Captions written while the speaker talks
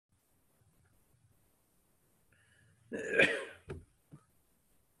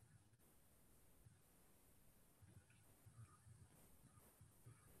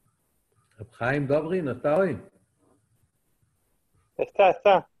Jaime Dobry no está hoy.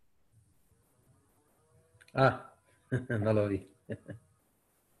 Está. Ah, no lo vi.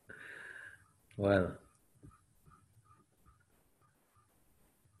 Bueno.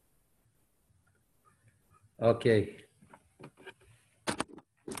 Ok.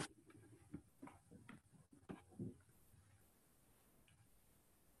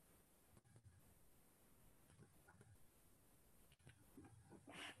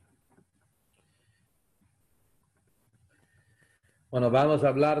 Bueno, vamos a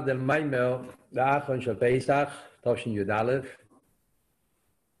hablar del Maimer de Achon Shel Pesach, Toshin Yud Aleph.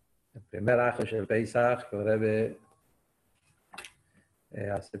 El primer Achon Shel Pesach que el Rebbe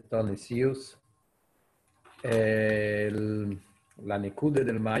aceptó en Isius. La Nikude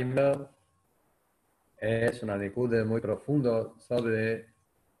del Maimer es una Nikude muy profunda sobre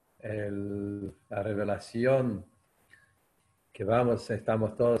la revelación que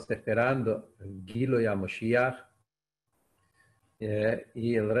estamos todos esperando, el Gilo y Moshiach.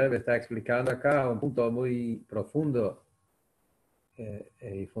 Y el Rebbe está explicando acá un punto muy profundo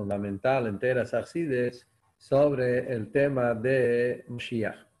y fundamental en Teras Arsides sobre el tema de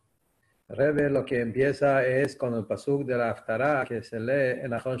Moshiach. El Rebbe lo que empieza es con el pasuk de la Haftarah que se lee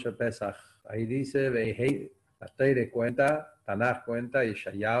en Achon Shel Pesach. Ahí dice, la Teire cuenta, Tanaj cuenta, y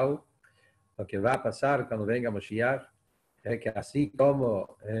Shayahu, lo que va a pasar cuando venga Moshiach, que así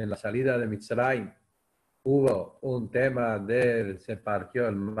como en la salida de Mitzrayim hubo un tema de se partió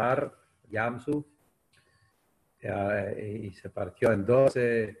el mar, Yamsuf, y se partió en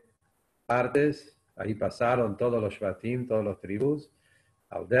 12 partes, ahí pasaron todos los Shvatim, todas las tribus.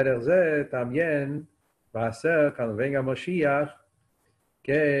 Al Derech también va a ser cuando venga Moshiach,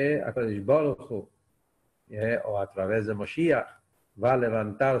 que HaKadosh Baruch Hu, o a través de Moshiach, va a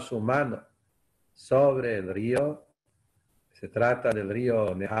levantar su mano sobre el río. Se trata del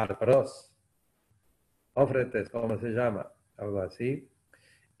río Nehar Pros, Ofretes, ¿cómo se llama? Algo así.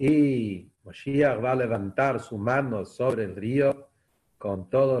 Y Moshiach va a levantar su mano sobre el río con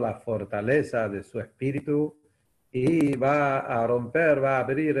toda la fortaleza de su espíritu y va a romper, va a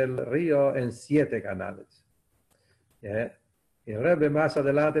abrir el río en 7 canales. Y el Rebbe más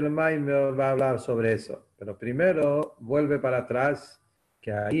adelante en el Maimer va a hablar sobre eso. Pero primero vuelve para atrás,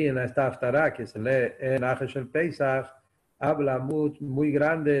 que ahí en esta Haftarah que se lee en Achon Shel Pesach, habla muy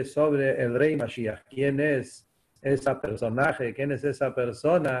grande sobre el rey Mashiach. ¿Quién es ese personaje? ¿Quién es esa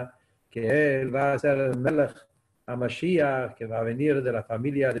persona que él va a ser el Melech HaMashiach, que va a venir de la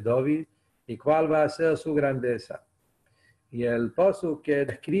familia de David? ¿Y cuál va a ser su grandeza? Y el pasuk que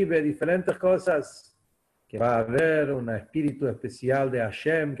describe diferentes cosas, que va a haber un espíritu especial de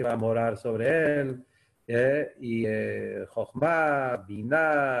Hashem que va a morar sobre él, y Chochmah,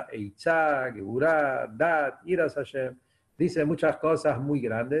 Binah, Eitzah, Geburah, Dat, Iras Hashem, dice muchas cosas muy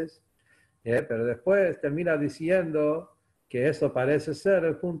grandes, pero después termina diciendo que eso parece ser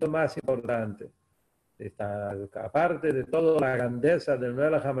el punto más importante. Aparte de toda la grandeza del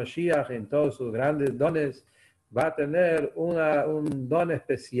Melech HaMashiach en todos sus grandes dones, va a tener un don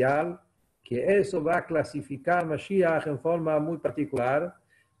especial, que eso va a clasificar Mashiach en forma muy particular,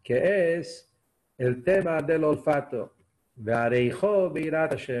 que es el tema del olfato.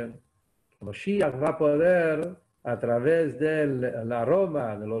 Mashiach va a poder, a través del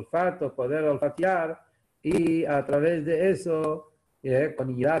aroma, del olfato, poder olfatear, y a través de eso,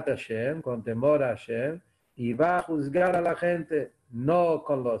 con Yirat Hashem, con temor a Hashem, y va a juzgar a la gente, no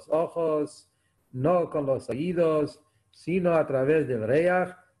con los ojos, no con los oídos, sino a través del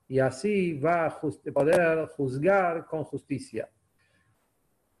Reach, y así va a poder juzgar con justicia.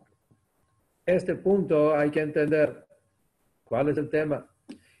 Este punto hay que entender cuál es el tema.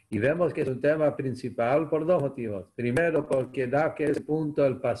 Y vemos que es un tema principal por 2 motivos. Primero, porque da que ese punto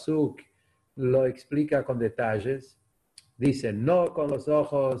el pasuk lo explica con detalles. Dice, no con los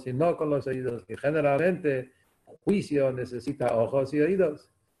ojos y no con los oídos, que generalmente juicio necesita ojos y oídos.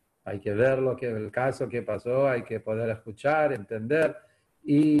 Hay que ver el caso que pasó, hay que poder escuchar, entender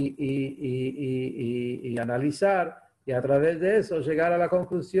y analizar, y a través de eso llegar a la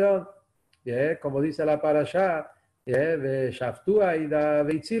conclusión, como dice la parashá, Shaftu Aida,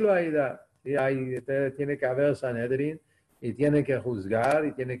 Veitzilo Aida. Ahí tiene que haber Sanedrin, y tiene que juzgar,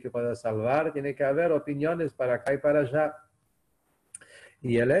 y tiene que poder salvar, tiene que haber opiniones para acá y para allá.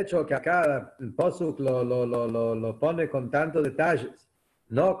 Y el hecho que acá el Posuk lo pone con tantos detalles,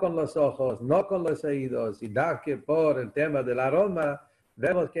 no con los ojos, no con los oídos, y da que por el tema del aroma,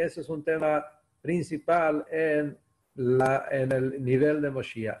 vemos que eso es un tema principal en el nivel de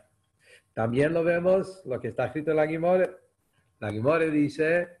Moshiach. También lo vemos, lo que está escrito en la Gemara. La Gemara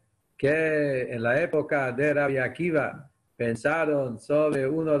dice que en la época de Rabbi Akiva pensaron sobre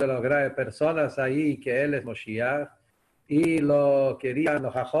uno de las grandes personas ahí, que él es Moshiach, y lo querían,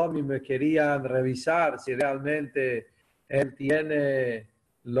 los Jajomim querían revisar si realmente él tiene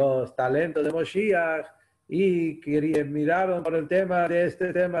los talentos de Moshiach, y miraron por el tema de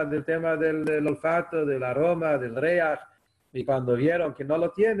este tema, del tema del olfato, del aroma, del reach, y cuando vieron que no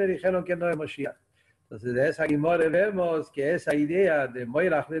lo tiene, dijeron que no es Moshiach. Entonces, de esa Gemara vemos que esa idea de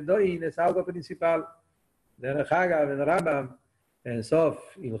Moirach Bedoin es algo principal. De Hagav, en Rambam, en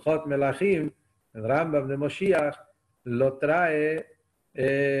Sof, Ilchot Melachim, el Rambam de Moshiach, lo trae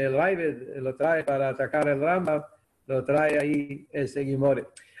el Ravid, lo trae para atacar el Rambam, lo trae ahí ese Gemara.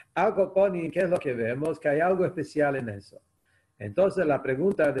 Algo pone, ¿qué es lo que vemos? Que hay algo especial en eso. Entonces, la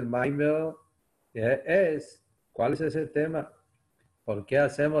pregunta del Maimel es, ¿cuál es ese tema? ¿Por qué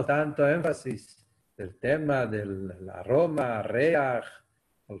hacemos tanto énfasis del tema del aroma, reach,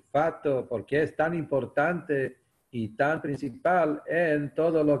 olfato? ¿Por qué es tan importante y tan principal en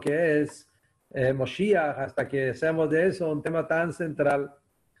todo lo que es Moshiach, hasta que hacemos de eso un tema tan central?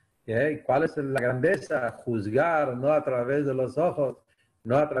 ¿Cuál es la grandeza? Juzgar no a través de los ojos,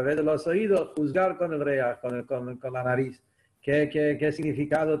 no a través de los oídos, juzgar con el reach, con la nariz. ¿Qué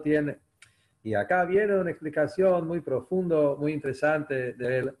significado tiene? Y acá viene una explicación muy profunda, muy interesante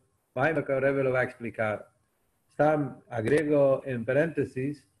del Maimon, que Rebbe lo va a explicar. Está, agrego en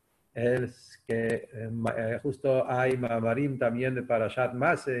paréntesis, es que justo hay Mamarim también de Parashat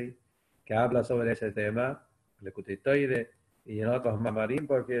Masei, que habla sobre ese tema, el Kutitoide, y en otros Mamarim,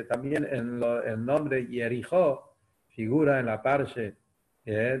 porque también el nombre Yerijo figura en la Parshe,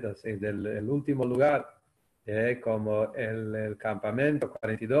 del último lugar, como el campamento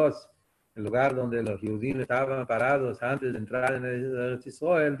 42, el lugar donde los judíos estaban parados antes de entrar en el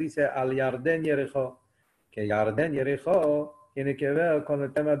Israel, dice al Yarden Yerijo, que Yarden Yerijo tiene que ver con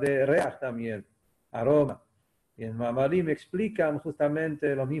el tema de reach también, aroma. Y en Mamarim explican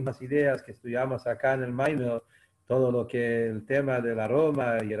justamente las mismas ideas que estudiamos acá en el Maimel, todo lo que el tema del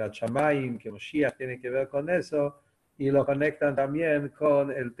aroma y el Shamayim, que Moshiach tiene que ver con eso, y lo conectan también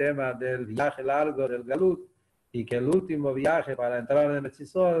con el tema del viaje largo del Galut, y que el último viaje para entrar en el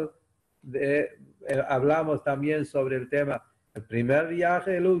Israel, hablamos también sobre el tema, el primer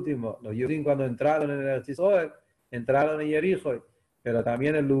viaje y el último. Los judíos cuando entraron en el Israel, entraron en Jericho, pero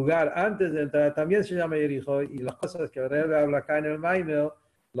también el lugar antes de entrar también se llama Jericho, y las cosas que el Rebbe habla acá en el Maimel,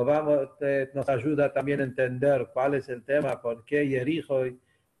 nos ayuda también a entender cuál es el tema, por qué Jericho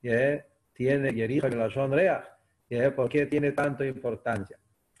tiene Jericho en la Shon Reach, por qué tiene tanta importancia.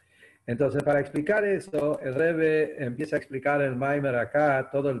 Entonces, para explicar eso, el Rebbe empieza a explicar en el Maimer acá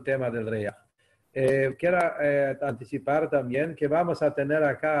todo el tema del Reach. Quiero anticipar también que vamos a tener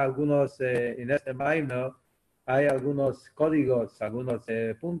acá algunos, en este Maimer, hay algunos códigos, algunos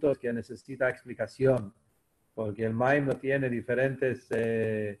puntos que necesita explicación, porque el Maimer tiene diferentes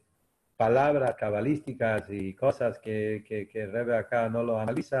palabras cabalísticas y cosas que el Rebbe acá no lo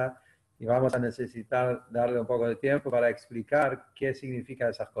analiza, y vamos a necesitar darle un poco de tiempo para explicar qué significan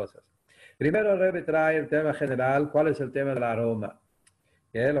esas cosas. Primero el Rebbe trae el tema general, cuál es el tema del aroma,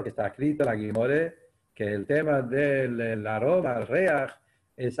 que es lo que está escrito en la Gemara, que el tema del aroma, el reach,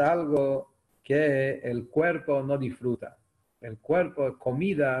 es algo que el cuerpo no disfruta. El cuerpo,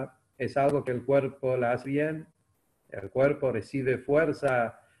 comida, es algo que el cuerpo le hace bien, el cuerpo recibe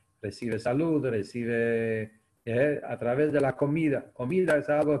fuerza, recibe salud, recibe a través de la comida. Comida es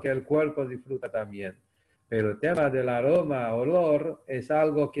algo que el cuerpo disfruta también. Pero el tema del aroma, olor, es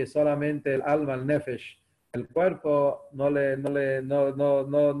algo que solamente el alma, el nefesh, el cuerpo no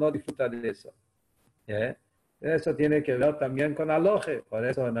disfruta de eso. Eso tiene que ver también con aloje. Por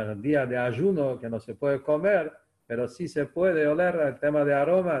eso en el día de ayuno, que no se puede comer, pero sí se puede oler el tema de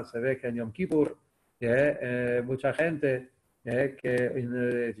aroma. Se ve que en Yom Kippur, mucha gente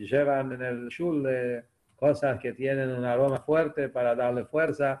que llevan en el shul cosas que tienen un aroma fuerte para darle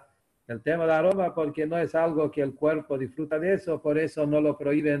fuerza. El tema del aroma, porque no es algo que el cuerpo disfruta de eso, por eso no lo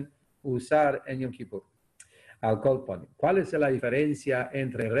prohíben usar en Yom Kippur. Alcohol pone. ¿Cuál es la diferencia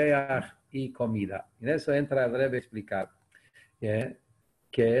entre reach y comida? En eso entra el Rebbe a explicar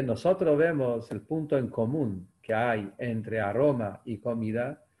que nosotros vemos el punto en común que hay entre aroma y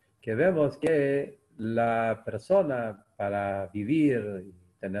comida, que vemos que la persona para vivir y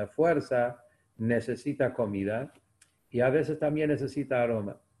tener fuerza necesita comida y a veces también necesita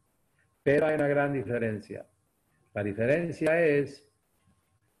aroma. Pero hay una gran diferencia. La diferencia es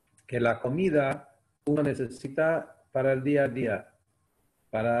que la comida uno necesita para el día a día,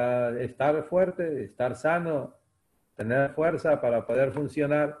 para estar fuerte, estar sano, tener fuerza para poder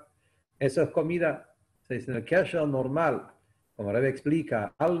funcionar. Eso es comida. Se dice, en el kesher normal, como Rebbe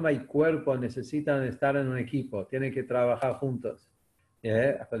explica, alma y cuerpo necesitan estar en un equipo, tienen que trabajar juntos.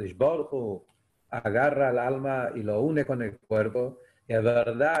 HaKadosh Baruj Hu agarra el alma y lo une con el cuerpo. Y es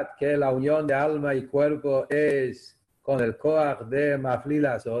verdad que la unión de alma y cuerpo es con el Koach de Maflil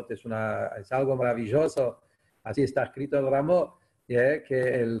Asot, es algo maravilloso. Así está escrito en Ramó,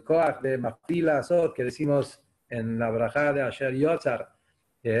 que el Koach de Maflil Asot, que decimos en la Brajá de Asher Yotzar,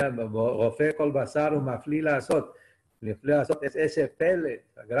 Rofe Kol Basar Maflil Asot, es ese pele,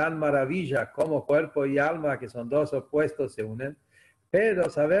 la gran maravilla, como cuerpo y alma, que son dos opuestos, se unen. Pero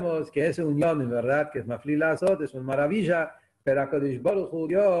sabemos que esa unión, en verdad, que es Maflil Asot, es una maravilla, pero HaKadosh Baruj Hu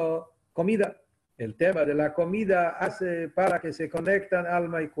dio comida. El tema de la comida hace para que se conecten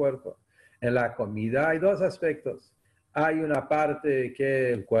alma y cuerpo. En la comida hay dos aspectos. Hay una parte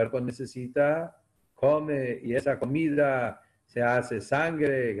que el cuerpo necesita, come, y esa comida se hace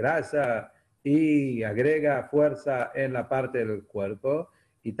sangre, grasa, y agrega fuerza en la parte del cuerpo.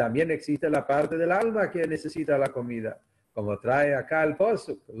 Y también existe la parte del alma que necesita la comida. Como trae acá el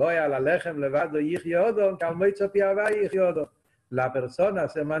posuk, la persona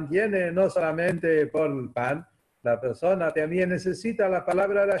se mantiene no solamente por el pan, la persona también necesita la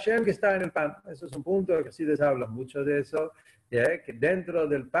palabra de Hashem que está en el pan. Eso es un punto que sí les habla mucho de eso, que dentro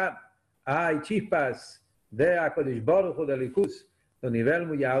del pan hay chispas de HaKadosh Baruj Hu, de Likus, de un nivel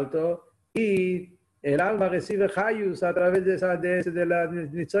muy alto, y el alma recibe Hayus a través de las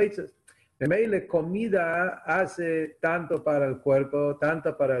nitzoitzes. Memeile comida hace tanto para el cuerpo,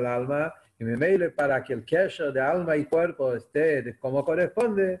 tanto para el alma, y memeile para que el kesher de alma y cuerpo esté como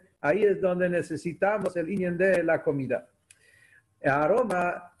corresponde, ahí es donde necesitamos el inyan de la comida. El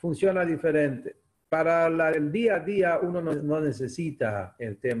aroma funciona diferente. Para el día a día uno no necesita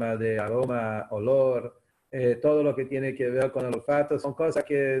el tema de aroma, olor, todo lo que tiene que ver con el olfato, son cosas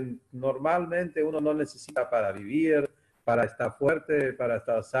que normalmente uno no necesita para vivir, para estar fuerte, para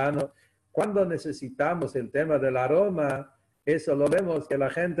estar sano. Cuando necesitamos el tema del aroma, eso lo vemos que la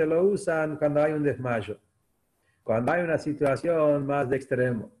gente lo usa cuando hay un desmayo, cuando hay una situación más de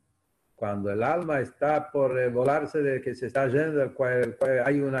extremo, cuando el alma está por volarse de que se está yendo,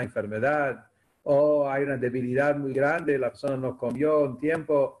 hay una enfermedad o hay una debilidad muy grande, la persona no comió un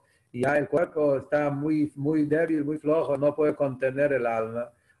tiempo y ya el cuerpo está muy, muy débil, muy flojo, no puede contener el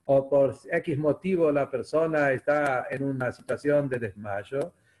alma, o por X motivo la persona está en una situación de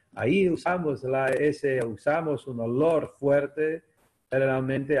desmayo. Ahí usamos un olor fuerte,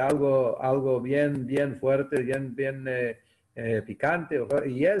 generalmente algo bien fuerte, bien picante,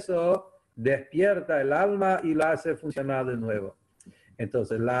 y eso despierta el alma y la hace funcionar de nuevo.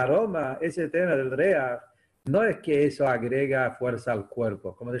 Entonces, el aroma, ese tema del rea, no es que eso agrega fuerza al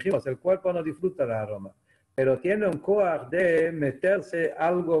cuerpo. Como dijimos, el cuerpo no disfruta del aroma, pero tiene un koach de meterse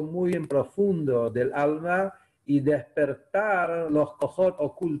algo muy en profundo del alma y despertar los kojot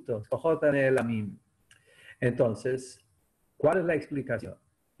ocultos, kojot en el amim. Entonces, ¿cuál es la explicación?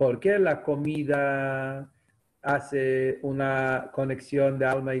 ¿Por qué la comida hace una conexión de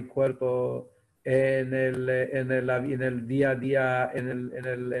alma y cuerpo en el día a día,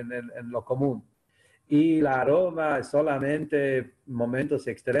 en lo común? Y el aroma es solamente momentos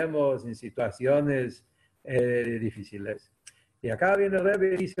extremos, en situaciones difíciles. Y acá viene el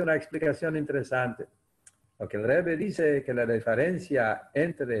Rebbe y dice una explicación interesante. Lo que el Rebbe dice que la diferencia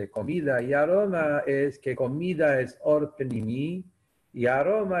entre comida y aroma es que comida es or penimi y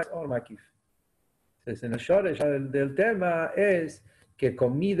aroma es or makif. Entonces, en el shoresh del tema es que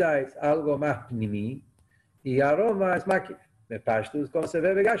comida es algo más penimi y aroma es makif. De pashtus, como se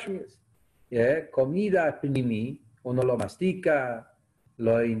ve Gashmias. Comida penimi, uno lo mastica,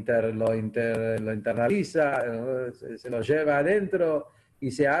 lo internaliza, se lo lleva adentro, y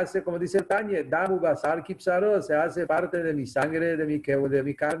se hace, como dice el Tanya, damu basar kipsaro, se hace parte de mi sangre, de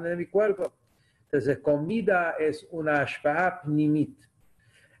mi carne, de mi cuerpo. Entonces, comida es una ashpa'a pnimit.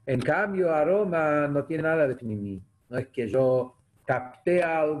 En cambio, aroma no tiene nada de pnimit. No es que yo capté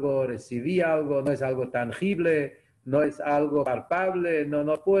algo, recibí algo, no es algo tangible, no es algo palpable,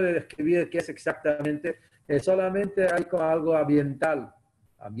 no puede describir qué es exactamente, es solamente hay como algo ambiental.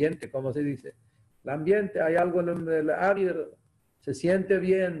 Ambiente, ¿cómo se dice? El ambiente, hay algo en el aire, se siente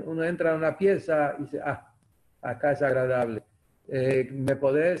bien, uno entra a una pieza y dice, acá es agradable. ¿Me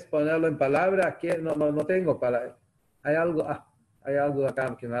podés ponerlo en palabras? No tengo palabras. Hay algo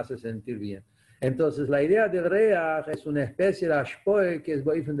acá que me hace sentir bien. Entonces, la idea del reach es una especie de ashpoe que es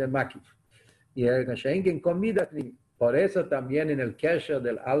boifen de makif. Y el kashen en comida, por eso también en el kesher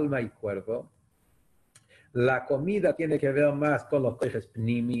del alma y cuerpo, la comida tiene que ver más con los kojes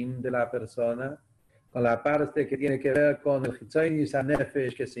pnimim de la persona, con la parte que tiene que ver con el Hitzonis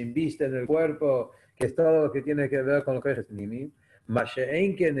HaNefesh, que se inviste en el cuerpo, que es todo lo que tiene que ver con lo que es Nimi.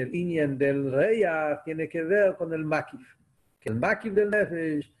 Mashe'en que en el Inyan del Reya tiene que ver con el Makif, que el Makif del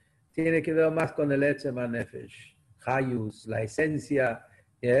Nefesh tiene que ver más con el Etzem HaNefesh, Hayus, la esencia,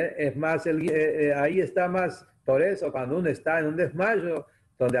 es más, ahí está más, por eso cuando uno está en un desmayo,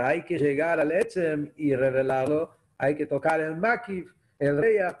 donde hay que llegar al Etzem y revelarlo, hay que tocar el Makif. El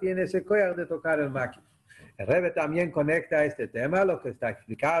Reya tiene ese poder de tocar el Makif. El Rebbe también conecta este tema, lo que está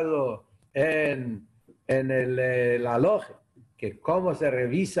explicado en la logia, que cómo se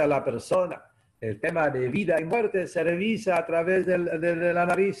revisa la persona. El tema de vida y muerte se revisa a través de la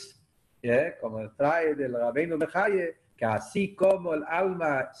nariz. Como trae del Rabbeinu Bejaye, que así como el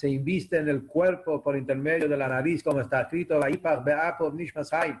alma se inviste en el cuerpo por intermedio de la nariz, como está escrito,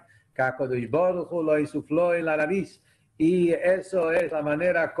 que HaKadosh Baruj Hu lo insufló en la nariz. Y eso es la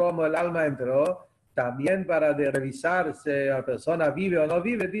manera como el alma entró. También para revisar si la persona vive o no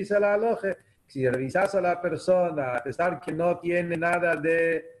vive, dice la Aloje, si revisas a la persona, a pesar que no tiene nada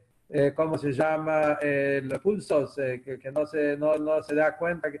de, ¿cómo se llama? Los pulsos, que no se da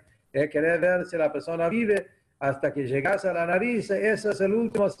cuenta, querer ver si la persona vive, hasta que llegas a la nariz, ese es el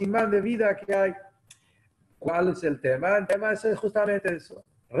último simán de vida que hay. ¿Cuál es el tema? El tema es justamente eso.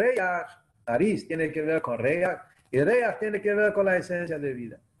 Reya, nariz, tiene que ver con Reya, y Reya tiene que ver con la esencia de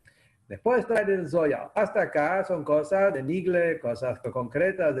vida. Después trae el Zohar. Hasta acá son cosas de Nigle, cosas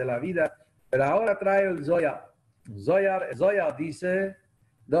concretas de la vida, pero ahora trae el Zohar. Zohar dice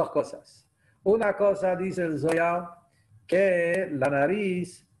dos cosas. Una cosa dice el Zohar, que la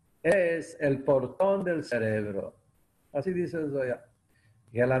nariz es el portón del cerebro. Así dice el Zohar.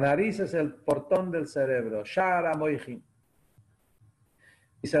 Que la nariz es el portón del cerebro. Shara Moichin.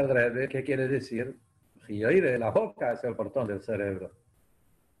 Dice el Rebbe, ¿qué quiere decir? La boca es el portón del cerebro,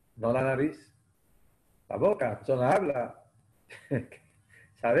 no la nariz. La boca, la persona habla.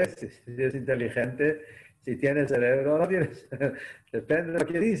 ¿Sabes? Si es inteligente, si tiene cerebro o no tiene cerebro. Depende de lo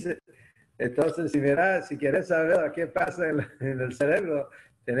que dice. Entonces, si quieres saber qué pasa en el cerebro,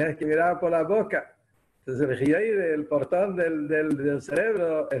 tenés que mirar por la boca. Entonces, el portón del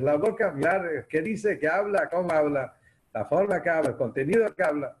cerebro es la boca, mirar qué dice, qué habla, cómo habla, la forma que habla, el contenido que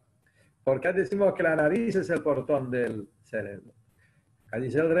habla. ¿Por qué decimos que la nariz es el portón del cerebro? Ahí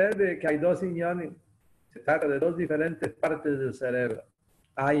dice el Rebbe que hay dos inyonim. Se trata de dos diferentes partes del cerebro.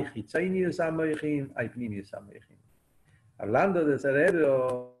 Hay Hitzaini Samoichin, hay Pnimi Samoichin. Hablando del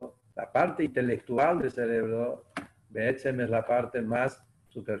cerebro, la parte intelectual del cerebro, Be'etzem es la parte más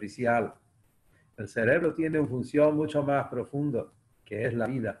superficial. El cerebro tiene una función mucho más profunda, que es la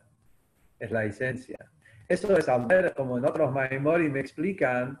vida, es la esencia. Esto es al ver, como en otros Maimori me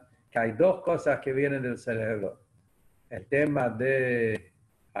explican, que hay dos cosas que vienen del cerebro. El tema de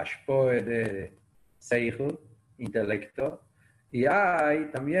Ashpoe, de Seichel, intelecto, y hay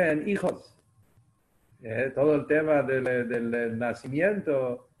también hijos. Todo el tema del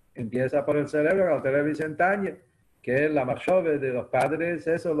nacimiento empieza por el cerebro, al cerebro bicentenario, que es la machove de los padres,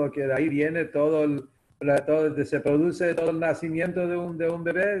 eso es lo que de ahí viene se produce todo el nacimiento de un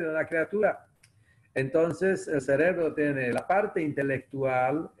bebé, de una criatura. Entonces, el cerebro tiene la parte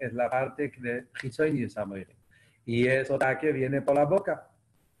intelectual, es la parte de Hitzoini Samoy, y eso que viene por la boca.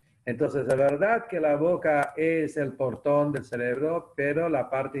 Entonces, es verdad que la boca es el portón del cerebro, pero la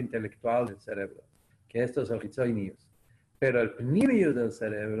parte intelectual del cerebro, que esto es el Hitzoinius. Pero el pnimius del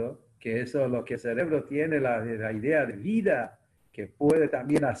cerebro, que eso es lo que el cerebro tiene, la idea de vida, que puede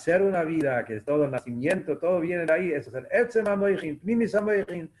también hacer una vida, que es todo el nacimiento, todo viene de ahí, eso es el Etzem HaMoichin, Pnimis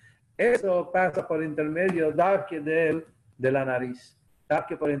HaMoichin. Eso pasa por intermedio de la nariz,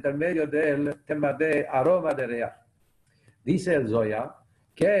 por intermedio del tema de aroma de reaj. Dice el Zohar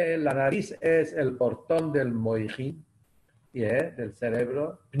que la nariz es el portón del moichin, del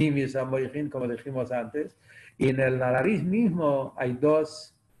cerebro, pnimis moichin, como dijimos antes, y en la nariz mismo hay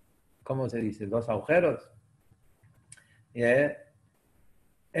dos, ¿cómo se dice? Dos agujeros.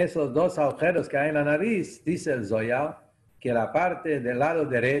 Esos dos agujeros que hay en la nariz, dice el Zohar, que la parte del lado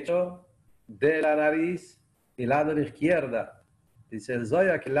derecho de la nariz y el lado de la izquierda. Dice el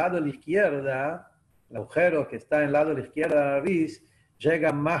Zohar que el lado de la izquierda, el agujero que está en el lado de la izquierda de la nariz,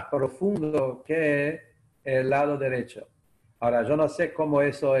 llega más profundo que el lado derecho. Ahora, yo no sé cómo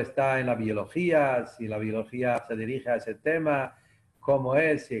eso está en la biología, si la biología se dirige a ese tema, cómo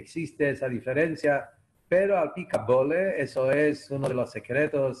es, si existe esa diferencia, pero al Picabole, eso es uno de los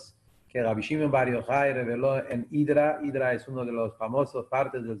secretos que Rabbi Shimon Bar Yochai reveló en Hidra. Hidra es uno de los famosos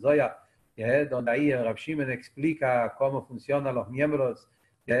partes del Zohar, donde ahí Rabbi Shimon explica cómo funcionan los miembros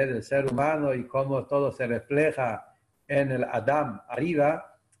del ser humano y cómo todo se refleja en el Adam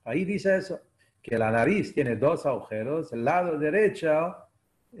arriba. Ahí dice eso, que la nariz tiene dos agujeros, el lado derecho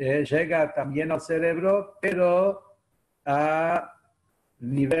llega también al cerebro, pero a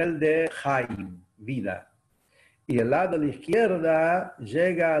nivel de Haim, vida. Y el lado de la izquierda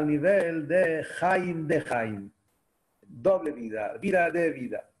llega al nivel de Haim, doble vida, vida de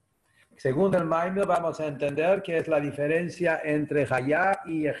vida. Según el Maimon vamos a entender que es la diferencia entre Hayá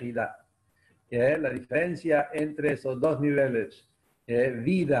y Ejidá. La diferencia entre esos dos niveles,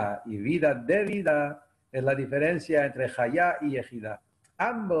 vida y vida de vida, es la diferencia entre Hayá y Ejidá.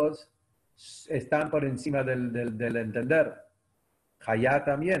 Ambos están por encima del entender. Hayá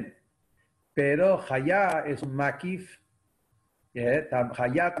también. Pero Hayá es un makif.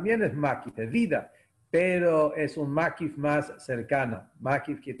 Hayá también es makif, es vida. Pero es un makif más cercano.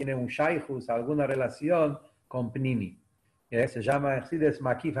 Makif que tiene un shaykhus, alguna relación con Pnimi. Se llama es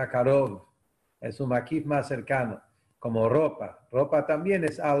makif hakarov. Es un makif más cercano. Como ropa. Ropa también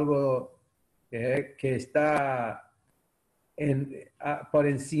es algo que está por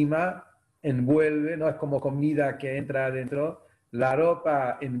encima, envuelve, no es como comida que entra adentro. La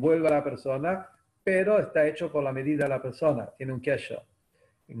ropa envuelve a la persona, pero está hecho por la medida de la persona, tiene un kesher.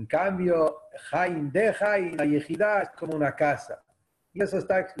 En cambio, Haim de Haim, la Yejidá es como una casa. Y eso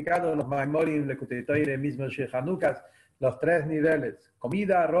está explicado en los Maimorim, Lekutei Torah, mismo Sheikh Hanukas, los tres niveles,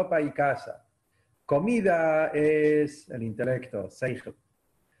 comida, ropa y casa. Comida es el intelecto, seichel.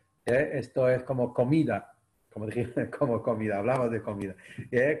 Esto es como comida. Como dijimos, como comida, hablamos de comida.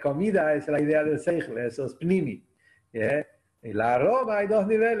 Comida es la idea del seichel, eso es pnimi. En la aroma hay dos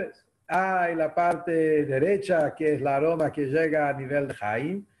niveles. Hay la parte derecha, que es la aroma que llega a nivel de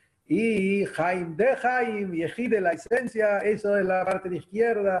Haim, y Haim de Haim, Yehid de la esencia, eso es la parte de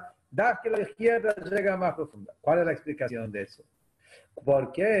izquierda, da que la izquierda llega más profunda. ¿Cuál es la explicación de eso?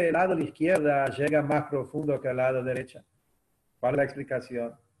 ¿Por qué el lado de la izquierda llega más profundo que el lado derecho? ¿Cuál es la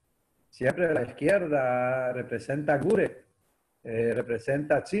explicación? Siempre la izquierda representa Gure,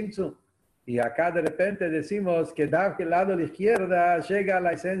 representa Tzimtzum. Y acá de repente decimos que el lado de la izquierda llega a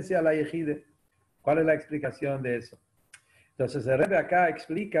la esencia, la Yehide. ¿Cuál es la explicación de eso? Entonces el Rebbe acá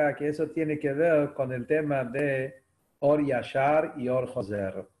explica que eso tiene que ver con el tema de Or Yashar y Or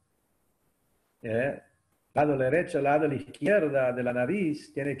Joser. Lado derecho, lado de la izquierda de la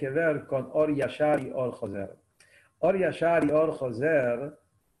nariz tiene que ver con Or Yashar y Or Joser. Or Yashar y Or Joser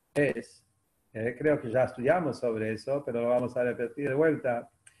es, creo que ya estudiamos sobre eso, pero lo vamos a repetir de vuelta,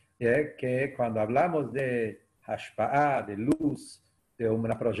 que cuando hablamos de hashpa'ah, de luz, de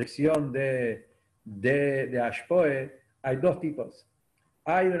una proyección de hashpoe, hay dos tipos.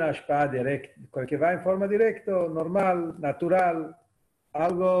 Hay una hashpa'ah directa, que va en forma directa, normal, natural,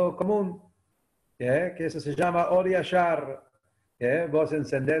 algo común, que eso se llama Or Yashar. Vos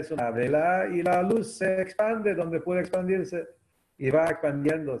encendés una vela y la luz se expande donde puede expandirse y va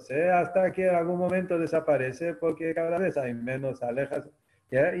expandiéndose hasta que en algún momento desaparece porque cada vez hay menos alejas.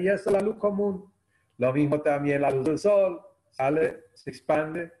 Y eso es la luz común. Lo mismo también la luz del sol, sale, se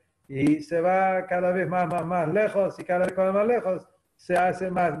expande y se va cada vez más lejos, y cada vez más lejos se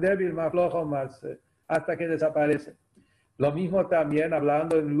hace más débil, más flojo, hasta que desaparece. Lo mismo también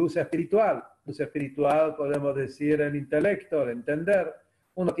hablando en luz espiritual. Luz espiritual podemos decir el intelecto, el entender.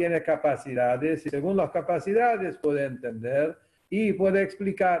 Uno tiene capacidades y según las capacidades puede entender y puede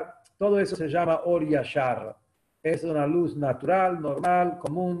explicar. Todo eso se llama Or Yashar. Es una luz natural, normal,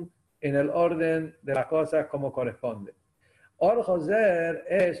 común, en el orden de las cosas como corresponde. Or Joser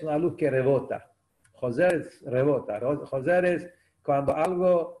es una luz que rebota. Joser rebota. Joser es cuando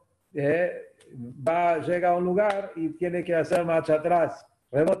algo llega a un lugar y tiene que hacer marcha atrás.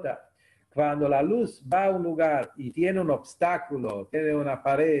 Rebota. Cuando la luz va a un lugar y tiene un obstáculo, tiene una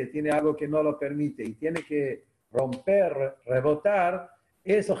pared, tiene algo que no lo permite y tiene que romper, rebotar,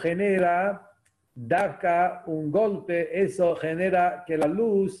 eso genera un golpe, eso genera que la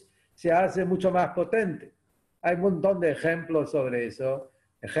luz se hace mucho más potente. Hay un montón de ejemplos sobre eso.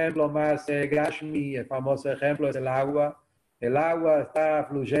 Ejemplo más Gashmi, el famoso ejemplo es el agua. El agua está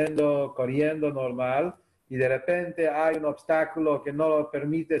fluyendo, corriendo normal y de repente hay un obstáculo que no lo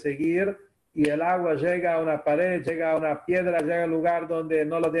permite seguir y el agua llega a una pared, llega a una piedra, llega a un lugar donde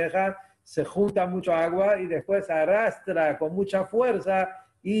no lo deja, se junta mucho agua y después arrastra con mucha fuerza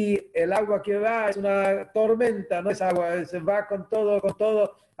y el agua que va es una tormenta, no es agua, se va con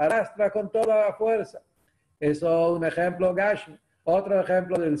todo, arrastra con toda la fuerza. Eso es un ejemplo Gashmi. Otro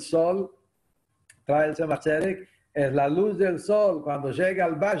ejemplo del sol, trae el Tzemach Tzedek, es la luz del sol cuando llega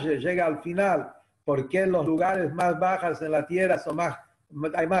al valle, llega al final, porque en los lugares más bajos en la tierra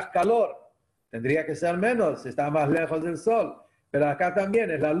hay más calor. Tendría que ser menos, está más lejos del sol. Pero acá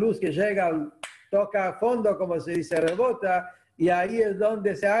también es la luz que llega, toca a fondo, como se dice, rebota, y ahí es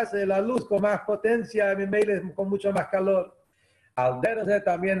donde se hace la luz con más potencia, con mucho más calor. Al verse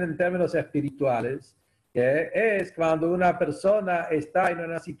también en términos espirituales, que es cuando una persona está en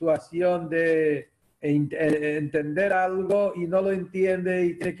una situación de entender algo y no lo entiende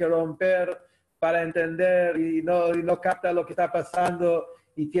y tiene que romper para entender y no capta lo que está pasando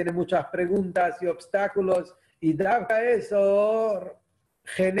y tiene muchas preguntas y obstáculos, y dada eso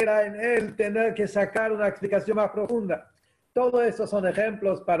genera en él tener que sacar una explicación más profunda. Todo eso son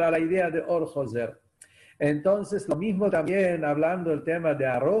ejemplos para la idea de Or Joser. Entonces, lo mismo también hablando del tema de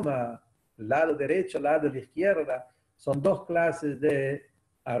aroma, lado derecho, lado izquierda, son dos clases de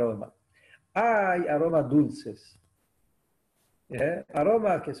aroma. Hay aromas dulces,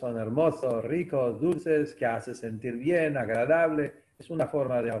 aromas que son hermosos, ricos, dulces, que hace sentir bien, agradable, es una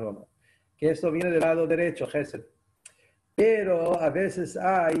forma de aroma. Que eso viene del lado derecho, Gesed. Pero a veces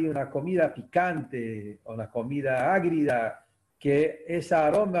hay una comida picante o una comida ágrida, que ese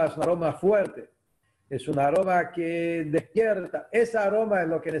aroma es un aroma fuerte, es un aroma que despierta. Ese aroma es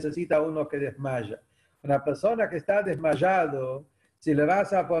lo que necesita uno que desmaya. Una persona que está desmayado, si le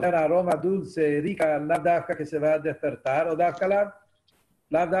vas a poner aroma dulce, rica, la dafka que se va a despertar, o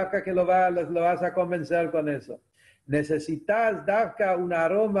la dafka que lo vas a convencer con eso. Necesitas dafka un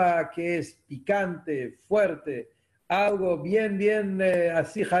aroma que es picante, fuerte, algo bien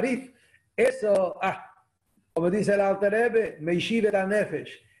así jarif. Eso, como dice el Alter Rebbe, meishivet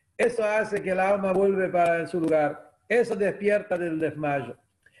hanefesh. Eso hace que el alma vuelve para su lugar. Eso despierta del desmayo.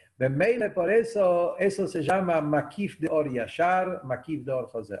 Por eso se llama Makif de Or Yashar, Makif de Or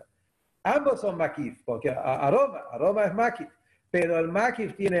Joser. Ambos son Makif, porque aroma es Makif, pero el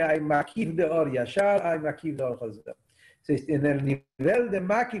Makif hay Makif de Or Yashar, hay Makif de Or Joser. En el nivel de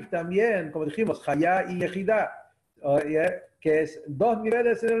Makif también, como dijimos, Hayá y Yehidá, que es dos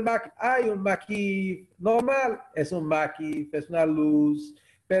niveles en el Makif. Hay un Makif normal, es un Makif, es una luz,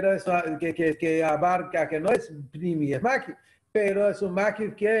 pero es que abarca, que no es Primi, es Makif, pero es un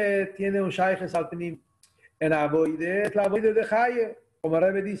Makif que tiene un Shayches al Pnim. En Avoide es la Avoide de Haye, como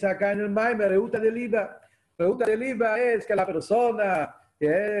Rebbe dice acá en el Maimer, Reuta de Liba. Reuta de Liba es que la persona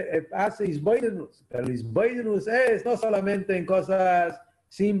hace Isboidenus, pero Isboidenus es no solamente en cosas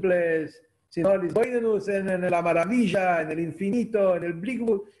simples, sino el Isboidenus en la maravilla, en el infinito, en el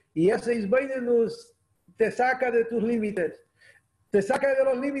Blickwood, y ese Isboidenus te saca de tus límites, te saca de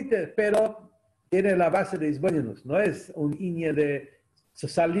los límites, pero tiene la base de Isboidenus, no es un iñe de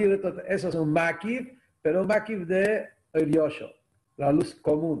salir de todo, eso es un Makif, pero un Makif de Yosho, la luz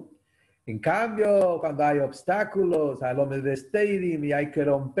común. En cambio, cuando hay obstáculos, hay hombres de Stadium y hay que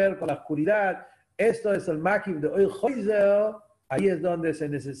romper con la oscuridad, esto es el Makif de Or Joser. Ahí es donde se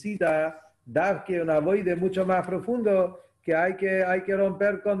necesita dar que una voide mucho más profundo que hay que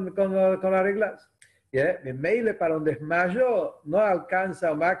romper con las reglas. En Meile, para un desmayo, no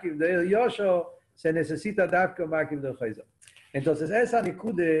alcanza un Makif de Yosho, se necesita dar que un Makif de Joser. Entonces, esa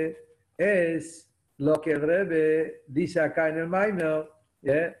nikude es lo que el Rebbe dice acá en el Maimer,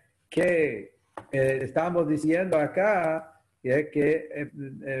 que estamos diciendo acá, que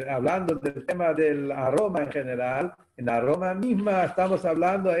hablando del tema del aroma en general, en la aroma misma estamos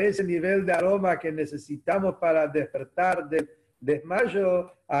hablando de ese nivel de aroma que necesitamos para despertar del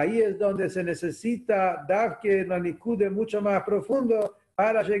desmayo. Ahí es donde se necesita dar que una nikude mucho más profundo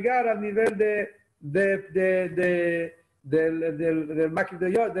para llegar al nivel del Makif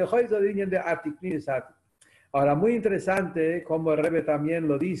de Joser de Atiknin. Ahora, muy interesante, como el Rebbe también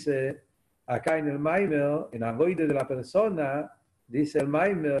lo dice acá en el Maimer, en Avoide de la persona, dice el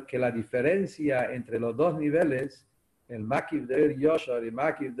Maimer que la diferencia entre los dos niveles, el Makif de Yosher y el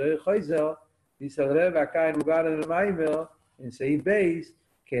Makif de Joser, dice el Rebbe acá en lugar en el Maimer, en Seif Beis,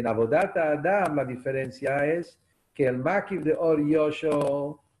 que en Abodata Adam la diferencia es que el Makif de Or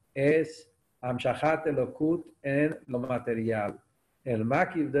Yosher es Amshachat Elokut en lo material. El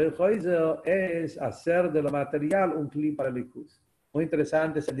Makif de Joser es hacer de lo material un clip para el Likus. Muy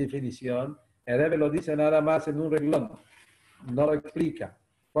interesante esa definición. El Rebbe lo dice nada más en un renglón. No lo explica.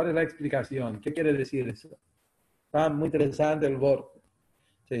 ¿Cuál es la explicación? ¿Qué quiere decir eso? Está muy interesante el Bor.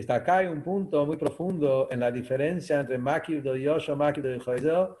 Se está acá en un punto muy profundo en la diferencia entre Makif de Yosher y Makif de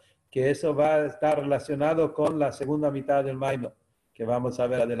Joser, que eso va a estar relacionado con la segunda mitad del Maimer, que vamos a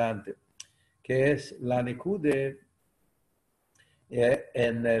ver adelante, que es la nekude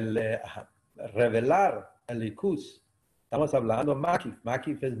en el revelar el likus. Estamos hablando Makif.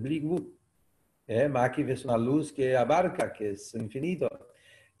 Makif es Blickwood. Makif es una luz que abarca, que es infinito.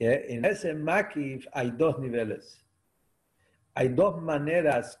 En ese Makif hay dos niveles. Hay dos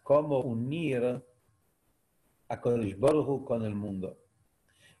maneras como unir a Kodesh Baruch Hu con el mundo.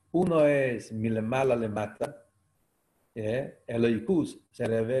 Uno es milemala lemata, El Oikus se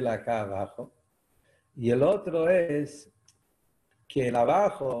revela acá abajo. Y el otro es que el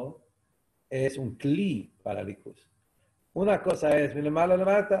abajo es un kli para el Ikus. Una cosa es, mi malo le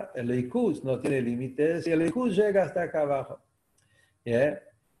mata, el Ikus no tiene límites y el Ikus llega hasta acá abajo.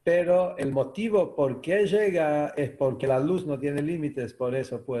 Pero el motivo por qué llega es porque la luz no tiene límites, por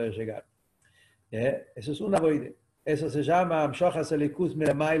eso puede llegar. Eso es una voide. Eso se llama Amshojas el Ikus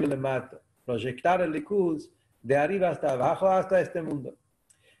Miramailo le mata. Proyectar el Ikus de arriba hasta abajo, hasta este mundo.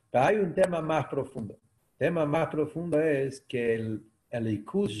 Pero hay un tema más profundo. El tema más profundo es que el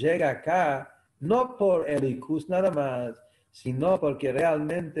Ikus llega acá no por el Ikus nada más, sino porque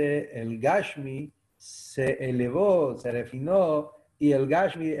realmente el Gashmi se elevó, se refinó, y el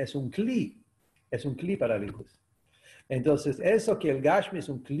Gashmi es un kli para el Ikus. Entonces, eso que el Gashmi es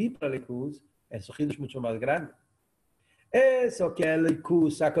un kli para el Ikus, es un hidush mucho más grande. Eso que el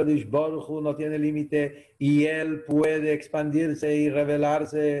Ikus, HaKadosh Baruj Hu, no tiene límite y él puede expandirse y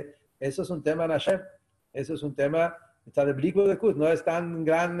revelarse, eso es un tema en Hashem. Eso es un tema, está de Blikvo de Ikus, no es tan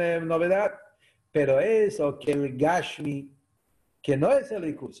gran novedad. Pero eso que el Gashmi, que no es el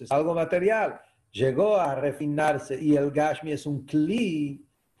Ikus, es algo material, llegó a refinarse y el Gashmi es un Kli,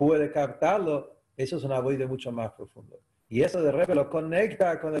 puede captarlo, eso es una voide mucho más profundo. Y eso de repente lo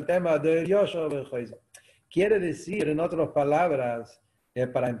conecta con el tema de Yoshua Bejoisa. Quiere decir, en otras palabras,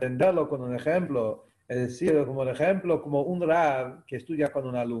 para entenderlo con un ejemplo, es decir, como un ejemplo, como un rab que estudia con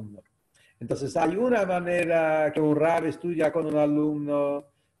un alumno. Entonces, hay una manera que un rab estudia con un alumno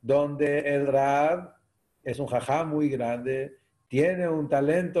donde el rab es un jajá muy grande, tiene un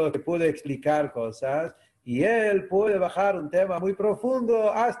talento que puede explicar cosas y él puede bajar un tema muy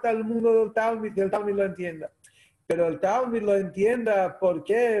profundo hasta el mundo del Talmud, que el Talmud lo entienda. Pero el Talmud lo entienda, ¿por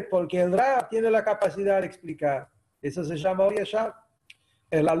qué? Porque el Rab tiene la capacidad de explicar. Eso se llama Oyashar.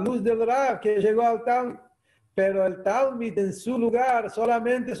 Es la luz del Rab que llegó al Talmud. Pero el Talmud en su lugar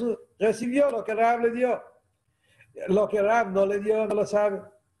solamente recibió lo que el Rab le dio. Lo que el Rab no le dio, no lo sabe.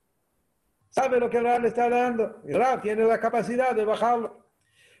 Sabe lo que el Rab le está dando. El Rab tiene la capacidad de bajarlo.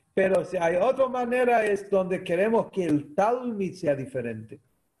 Pero si hay otra manera es donde queremos que el Talmud sea diferente.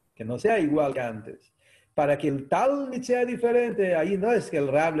 Que no sea igual que antes. Para que el Talmud sea diferente, ahí no es que el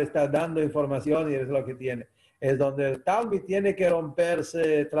Rab le está dando información y es lo que tiene. Es donde el Talmud tiene que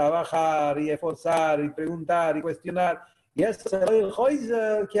romperse, trabajar y esforzar y preguntar y cuestionar. Y eso es el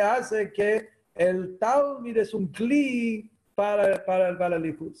Hoizer que hace que el Talmud es un kli para el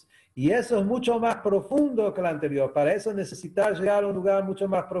Ikus. Y eso es mucho más profundo que el anterior. Para eso necesitas llegar a un lugar mucho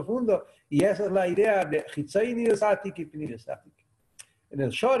más profundo. Y esa es la idea de Chitzaini Usatik y Pnimi Usatik. En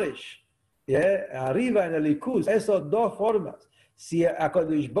el Shoresh, arriba en el Ikus, esas dos formas. Si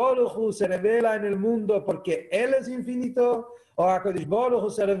HaKadosh Baruj Hu se revela en el mundo porque Él es infinito, o HaKadosh Baruj Hu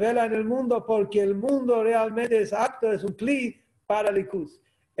se revela en el mundo porque el mundo realmente es apto, es un kli para el Ikus.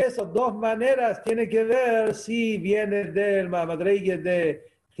 Esas dos maneras tienen que ver si viene del Madreige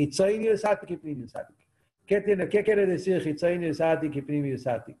de Chitzaini Usatik y Pnimi Usatik. ¿Qué quiere decir Chitzaini Usatik y Pnimi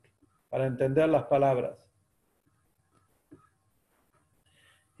Usatik? Para entender las palabras.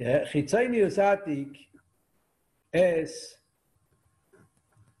 Chitzaini Usatik es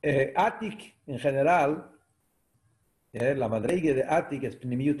Atik en general, la madriga de Atik es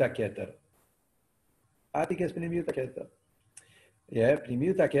Pnimiut Keter. Atik es Pnimiut Keter.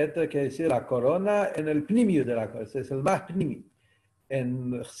 Pnimiut Keter quiere decir la corona en el Pnimiut de la cosa, es el más Pnimi.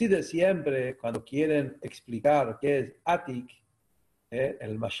 En Chassidus siempre, cuando quieren explicar qué es Atik,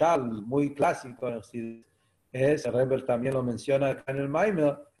 el mashal muy clásico en Chassidus, el Rebbe también lo menciona acá en el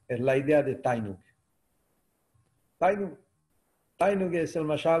Maimer, es la idea de Tainug. Tainug es el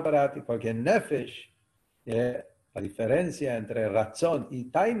mashal para Atik, porque en Nefesh, la diferencia entre razón y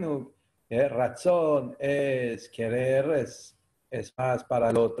Tainug, razón es querer, es más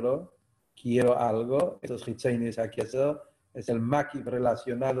para el otro, quiero algo, esos Chitzaini aquí es el makib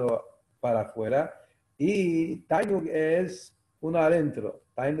relacionado para afuera, y Tainug es uno adentro.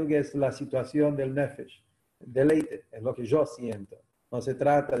 Tainug es la situación del Nefesh, deleite, es lo que yo siento. No se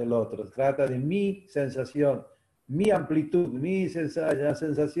trata del otro, se trata de mi sensación, mi amplitud, la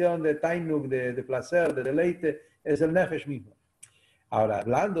sensación de Tainug, de placer, de deleite, es el Nefesh mismo. Ahora,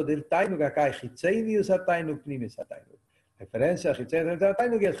 hablando del Tainug acá, hay Chitzaini usa Tainug, Pnimi usa Tainug. La diferencia de Chitzaini usa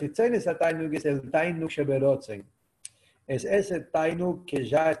Tainug, el Chitzaini usa Tainug es el Tainug Sheberotzen. Es ese Tainug que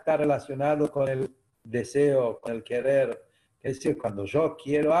ya está relacionado con el deseo, con el querer. Es decir, cuando yo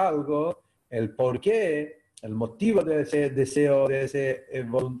quiero algo, el por qué, el motivo de ese deseo, de esa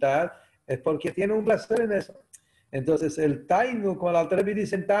voluntad, es porque tiene un placer en eso. Entonces, el Tainug, como el Alter Rebbe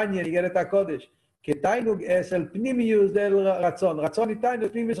dice en Tanya, y Geret HaKodesh, que Tainug es el Pnimius del Ratzon. Ratzon y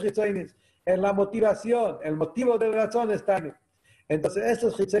Tainug, Pnimius Chitzainis. Es la motivación, el motivo de la razón es Tainuk. Entonces, esto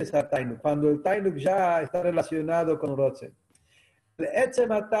es Hitzes HaTainuk, cuando el Tainuk ya está relacionado con Rotzen. El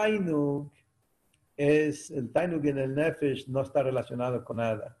Etzem HaTainuk es, el Tainuk en el Nefesh no está relacionado con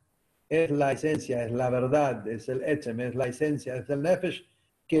nada. Es la esencia, es la verdad, es el Etzem, es la esencia, es el Nefesh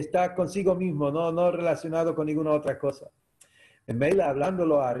que está consigo mismo, no relacionado con ninguna otra cosa. En Meila,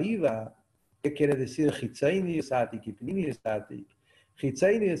 hablándolo arriba, ¿qué quiere decir Hitzaini Usatik y Pnimi Usatik?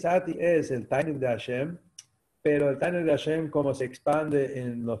 Hitzaini Usatik es el Tainuk de Hashem, pero el Tainuk de Hashem como se expande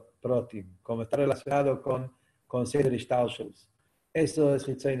en los Protim, como está relacionado con Seder Ishtalshus. Eso es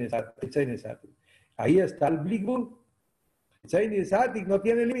Hitzaini Usatik. Ahí está el Blikbul. Hitzaini Usatik no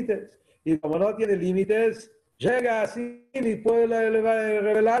tiene límites. Y como no tiene límites, llega así y puede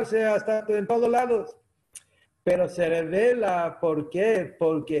revelarse hasta en todos lados. Pero se revela, ¿por qué?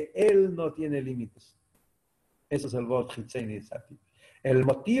 Porque él no tiene límites. Eso es el voto Hitzaini Usatik. El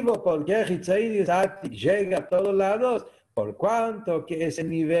motivo por qué Hitzaini Usatik llega a todos lados, por cuanto que ese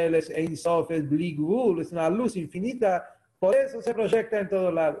nivel es Ein Sof, es Bli Gvul, es una luz infinita, por eso se proyecta en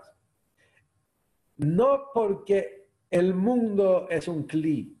todos lados. No porque el mundo es un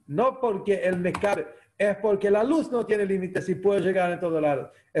Kli, no porque el Mekabe, es porque la luz no tiene límites y puede llegar en todos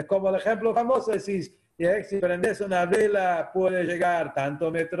lados. Es como el ejemplo famoso, decís, si prendes una vela puede llegar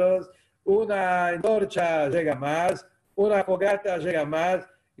tantos metros, una antorcha llega más, una fogata llega más,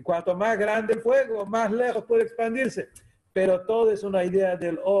 y cuanto más grande el fuego, más lejos puede expandirse. Pero todo es una idea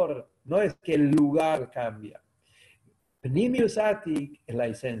del Or, no es que el lugar cambia. Pnimi Usatik es la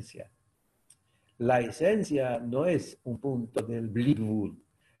esencia. La esencia no es un punto del Blikbul.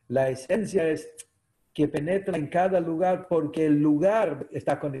 La esencia es que penetra en cada lugar porque el lugar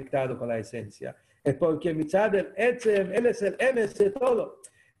está conectado con la esencia. Es porque Mitzad el Etzem, él es el Emes de todo.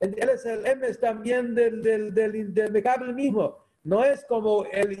 Él es el Emes también del Mekabel mismo. No es como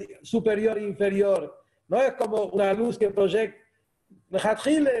el superior e inferior. No es como una luz que proyecta.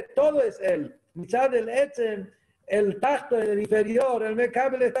 Todo es él. Mitzad el Etzem, el tacto, el inferior, el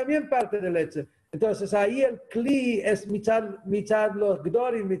Mekabel es también parte del Etzem. Entonces ahí el Kli es Mitzad los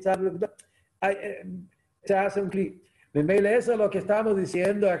Gdorim, Mitzad los Gdorim. Se hace un Kli. Eso es lo que estamos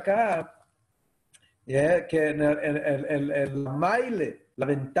diciendo acá. Que en el maile, la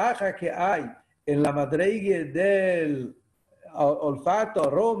ventaja que hay en la madreigue del olfato,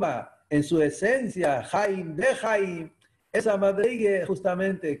 aroma, en su esencia, Haim de Haim, esa madreigue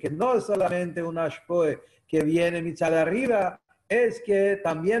justamente que no es solamente un ashpoe que viene de arriba, es que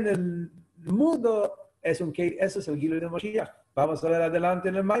también el mundo es un que, eso es el Gilui de Moshiach. Vamos a ver adelante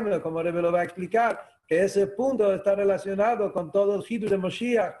en el maile, como Rebbe lo va a explicar, que ese punto está relacionado con todo el Gilui de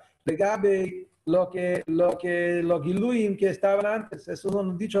Moshiach, de Gabe, los Giluim que estaban antes. Es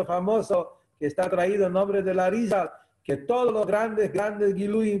un dicho famoso que está traído en nombre de la Arizal, que todos los grandes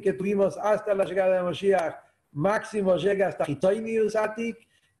Giluim que tuvimos hasta la llegada de Moshiach, máximo llega hasta Hitzaini Usatik,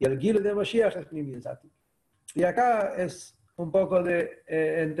 y el Gilu de Moshiach es Pnimi Usatik. Y acá es un poco de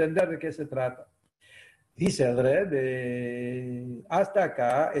entender de qué se trata. Dice el Rebbe, hasta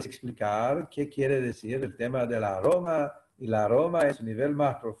acá es explicar qué quiere decir el tema del aroma, y el aroma es un nivel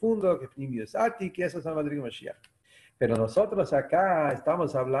más profundo que Pnimi Usatik, que eso es la Madriga Moshiach. Pero nosotros acá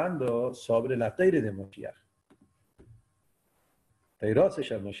estamos hablando sobre la Teire de Moshiach. Teirot es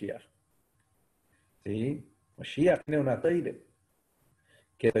el Moshiach. ¿Sí? Moshiach tiene una Teire.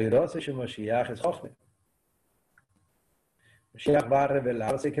 Que Teirot es el Moshiach es Jochme. Moshiach va a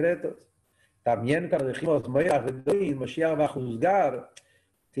revelar secretos. También cuando dijimos Moshiach va a juzgar,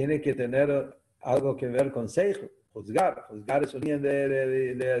 tiene que tener algo que ver con Seichel. Juzgar es un bien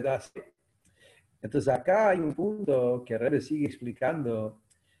de hacer. Entonces acá hay un punto que Rebbe sigue explicando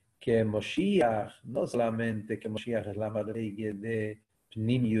que Moshiach, no solamente que Moshiach es la madre de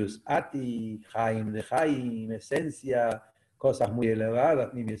Pnimius Ati, Haim de Haim, esencia, cosas muy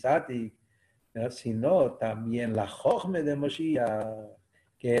elevadas, Pnimius Ati, sino también la Jochme de Moshiach,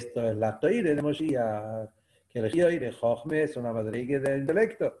 que esto es la Toire de Moshiach, que el Toire Jochme es una madre del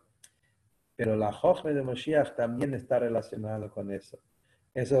intelecto. Pero la Jochme de Moshiach también está relacionado con eso.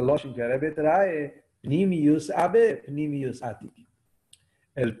 Eso es lo que Rebbe trae, Pnimius Abe, Pnimius Atik.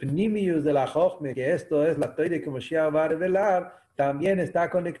 El Pnimius de la Jochme, que esto es la Toire que Moshiach va a revelar, también está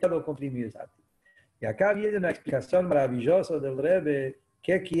conectado con Pnimius Atik. Y acá viene una explicación maravillosa del Rebbe,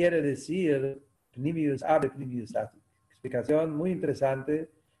 qué quiere decir Pnimius Abe, Pnimius Atik. Explicación muy interesante.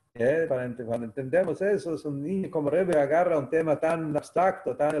 Cuando entendemos eso, es un niño como Rebbe agarra un tema tan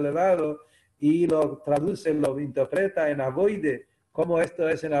abstracto, tan elevado, y lo traduce, lo interpreta en avoide, como esto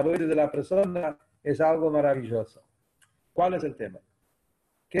es en avoide de la persona, es algo maravilloso. ¿Cuál es el tema?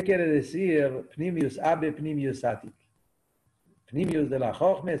 ¿Qué quiere decir Pnimius Abe, Pnimius Atik? Pnimius de la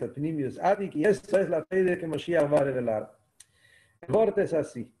Jochme, es el Pnimius Adik, y esto es la fe de que Moshiach va a revelar. El corte es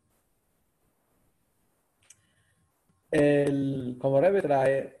así. Como Rebbe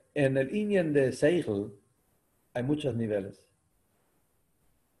trae, en el Inyan de Seichel hay muchos niveles.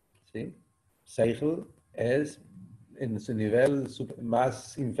 ¿Sí? Seichel es, en su nivel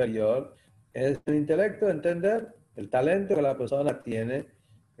más inferior, es el intelecto, entender el talento que la persona tiene,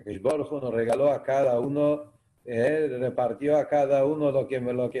 que Baruj Hu nos regaló a cada uno, repartió a cada uno lo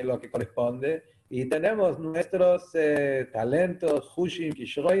que corresponde, y tenemos nuestros talentos, hushim,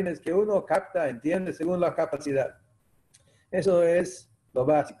 kishroines, que uno capta, entiende según la capacidad. Eso es lo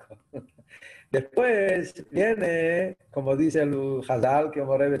básico. Después viene, como dice el Hazal que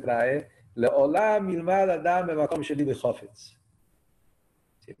Morebe trae, Le'olam milmad adam bemakom sheli bechofetz.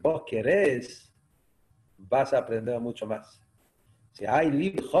 Si vos querés, vas a aprender mucho más. Si hay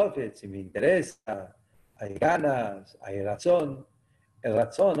lib chofetz, si me interesa, hay ganas, hay razón. El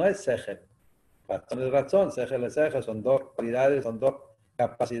razón no es sejel. Razón es razón, sejel es sejel. Son dos cualidades, son dos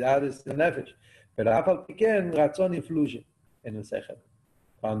capacidades del nefesh. Pero a pequeño razón influye en el sejel.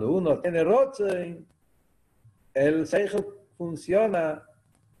 Cuando uno tiene rotzen, el sejel funciona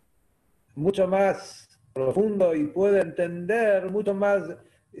mucho más profundo y puede entender mucho más.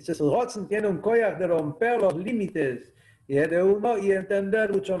 El rotzen tiene un koyach de romper los límites de uno y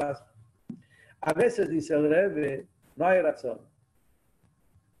entender mucho más. A veces, dice el Rebbe, no hay razón.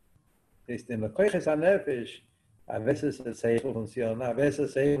 En los koyaches hanefesh, a veces el sejel funciona, a veces el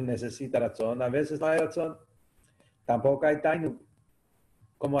sejel necesita razón, a veces no hay razón. Tampoco hay tainuk.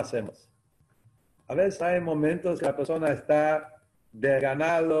 ¿Cómo hacemos? A veces hay momentos que la persona está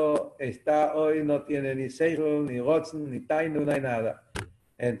desganado, hoy no tiene ni seichel, ni rotzen, ni tainu, no hay nada.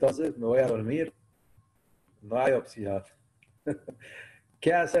 Entonces me voy a dormir. No hay opción.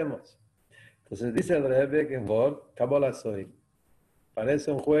 ¿Qué hacemos? Entonces dice el Rebbe que en Word, Kabbalah soy.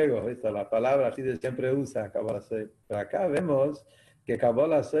 Parece un juego, ¿viste? La palabra así de siempre usa, Kabbalah soy. Pero acá vemos que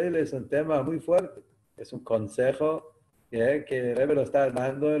Kabbalah soy es un tema muy fuerte. Es un consejo que el Rebbe lo está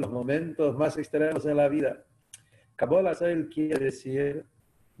dando en los momentos más extremos en la vida. Kabbalah soy quiere decir,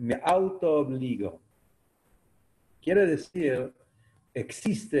 me auto-obligo. Quiere decir,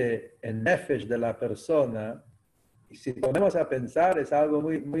 existe el nefesh de la persona, y si ponemos a pensar, es algo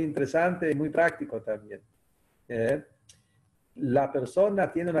muy, muy interesante y muy práctico también. La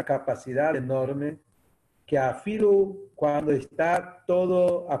persona tiene una capacidad enorme que afilu cuando está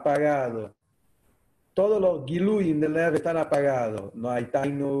todo apagado, todos los giluyim del nefesh están apagados, no hay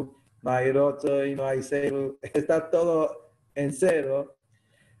tainu, no hay rotzoi, no hay seichel, está todo en cero.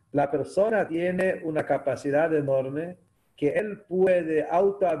 La persona tiene una capacidad enorme que él puede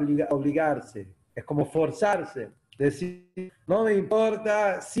auto-obligarse, es como forzarse, decir, no me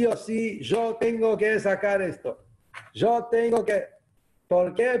importa, sí o sí, yo tengo que sacar esto, yo tengo que,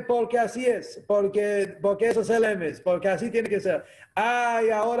 ¿por qué? Porque así es, porque eso es el emes, porque así tiene que ser. Ay,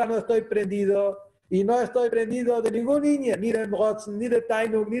 ahora no estoy prendido, y no estoy prendido de ningún niño, ni de Rotzen, ni de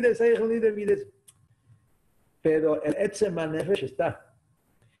Tainuk, ni de Seichel, ni de Mides. Pero el Etzem HaNefesh está.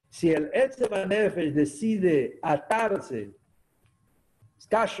 Si el Etzem HaNefesh decide atarse,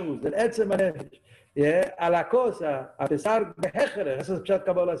 Kashrus, del Etzem HaNefesh, a la cosa, a pesar de Hechere, eso es Pshat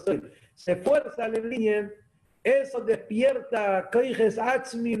Kabbalah, se fuerza en línea, eso despierta Koiches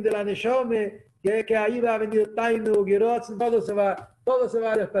Atzmim de la Neshome, que ahí va a venir Tainuk, Gerotzen, todo se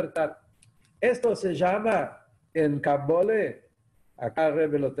va a despertar. Esto se llama, en Kabbalah, acá el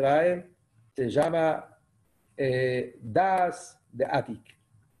Rebbe lo trae, se llama Das de Atik.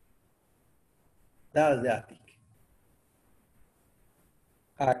 Das de Atik.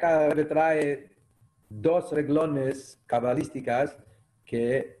 Acá el Rebbe trae dos reglones cabalísticas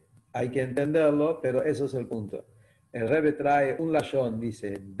que hay que entenderlo, pero eso es el punto. El Rebbe trae un lashon,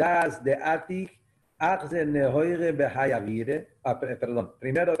 dice, Das de Atik, Achze nehoire behayavire, perdón,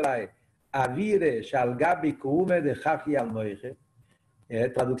 primero trae, Avire shalgabi kume de Haji al Moije,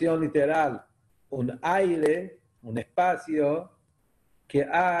 traducción literal, un aire, un espacio que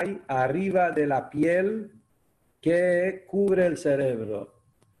hay arriba de la piel que cubre el cerebro.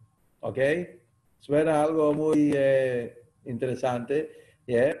 ¿Ok? Suena algo muy interesante,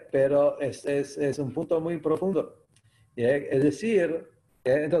 pero es un punto muy profundo. Es decir,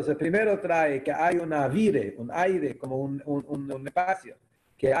 entonces primero trae que hay un aire, como un espacio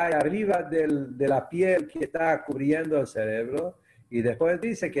que hay arriba de la piel que está cubriendo el cerebro, y después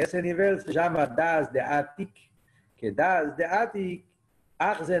dice que ese nivel se llama Das de Atik, que Das de Atik,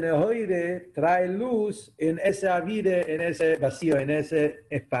 trae luz en ese avire, en ese vacío, en ese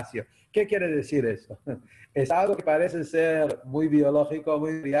espacio. ¿Qué quiere decir eso? Es algo que parece ser muy biológico,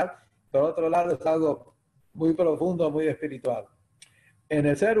 muy real, por otro lado es algo muy profundo, muy espiritual. En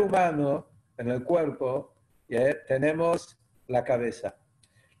el ser humano, en el cuerpo, tenemos la cabeza.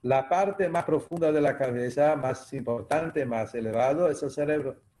 La parte más profunda de la cabeza, más importante, más elevado, es el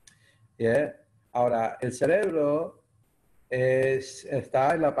cerebro. Ahora, el cerebro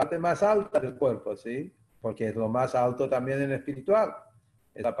está en la parte más alta del cuerpo, ¿sí? Porque es lo más alto también en el espiritual.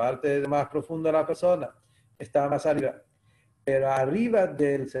 Es la parte más profunda de la persona. Está más arriba. Pero arriba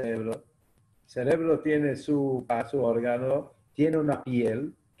del cerebro, el cerebro tiene su órgano, tiene una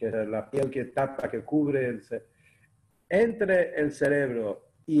piel, que es la piel que tapa, que cubre el cerebro. Entre el cerebro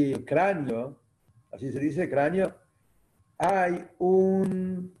y el cráneo, así se dice cráneo, hay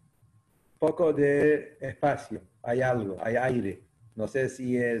un poco de espacio, hay algo, hay aire. No sé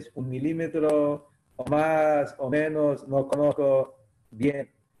si es 1 milímetro o más o menos, no conozco bien,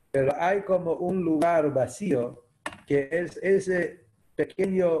 pero hay como un lugar vacío que es ese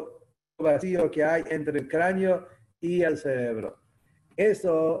pequeño vacío que hay entre el cráneo y el cerebro.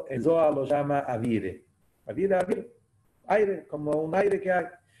 Eso el Zohar lo llama avire. Avire, aire, como un aire que hay.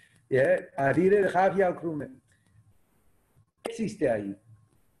 Avire de Javi al Krume. ¿Qué existe ahí?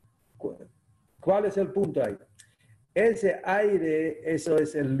 ¿Cuál es el punto ahí? Ese aire, eso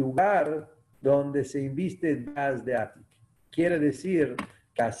es el lugar donde se inviste Das de Atik. Quiere decir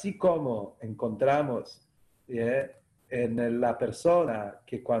que así como encontramos en la persona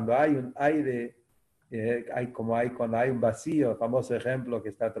que cuando hay un aire, cuando hay un vacío, famoso ejemplo que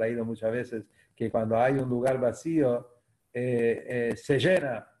está traído muchas veces, que cuando hay un lugar vacío se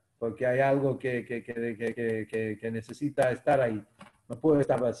llena porque hay algo que necesita estar ahí, no puede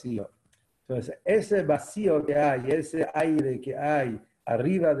estar vacío. Entonces, ese vacío que hay, ese aire que hay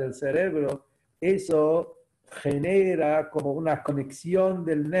arriba del cerebro, eso genera como una conexión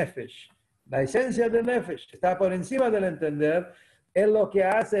del nefesh. La esencia del nefesh está por encima del entender, es lo que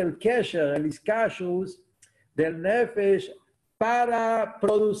hace el kesher, el iskashus del nefesh para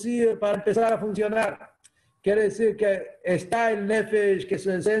producir, para empezar a funcionar. Quiere decir que está el nefesh, que es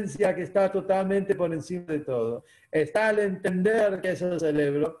su esencia, que está totalmente por encima de todo. Está el entender que es el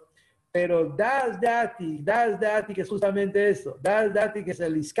cerebro. Pero Das Dati, que es justamente eso. Das Dati, que es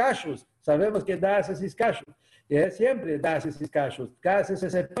el iskashus. Sabemos que Das es iskashus. Siempre Das es iskashus. Das es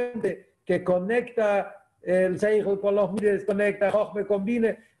ese puente que conecta el Seichel con los mides, conecta Jochme con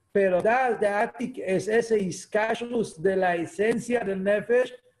Bine. Pero Das Dati es ese iskashus de la esencia del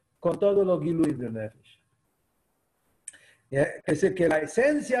Nefesh con todos los giluim del Nefesh. Es decir, que la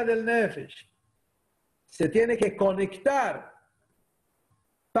esencia del Nefesh se tiene que conectar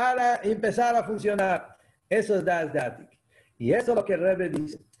para empezar a funcionar. Eso es Das Datik. Y eso es lo que el Rebbe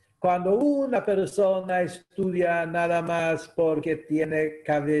dice. Cuando una persona estudia nada más porque tiene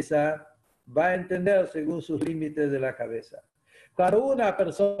cabeza, va a entender según sus límites de la cabeza. Cuando una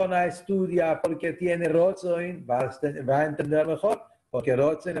persona estudia porque tiene Rotzoin, va a entender mejor, porque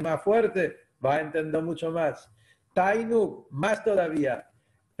Rotzoin es más fuerte, va a entender mucho más. Tainuk, más todavía.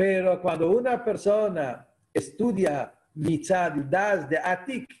 Pero cuando una persona estudia Mitzad Das de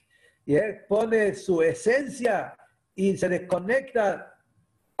Atik, pone su esencia y se desconecta,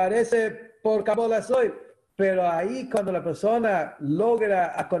 parece por Kabbalah Soy, pero ahí cuando la persona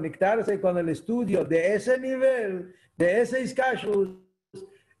logra conectarse con el estudio de ese nivel, de ese iskashus,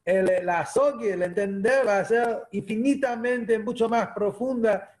 la sogue, el entender va a ser infinitamente mucho más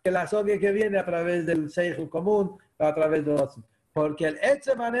profunda que la sogue que viene a través del seichel común, a través de los... Porque el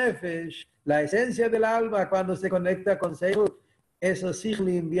Etzem HaNefesh, la esencia del alma, cuando se conecta con seichel, esos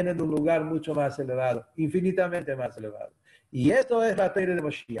sichlim vienen de un lugar mucho más elevado, infinitamente más elevado. Y esto es la Teire de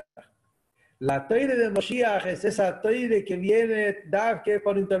Moshiach. La Teire de Moshiach es esa Teire que viene que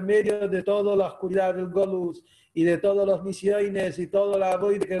por intermedio de toda la oscuridad del Golus y de todas las misiones y toda la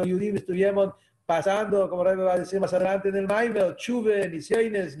void que los judíos estuvimos pasando, como Rebbe va a decir más adelante en el Maimel, Chuve,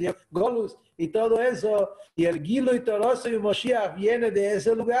 misiones, Golus y todo eso. Y el Gilo y Toroso y Moshiach viene de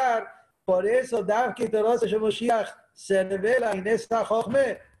ese lugar. Por eso, Davke y Toroso y Moshiach se revela en esta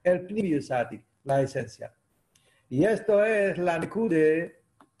Jochme el Pnimius Atik, la esencia. Y esto es la Nekude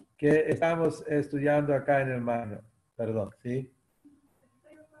que estamos estudiando acá en el Mano. Perdón, ¿sí?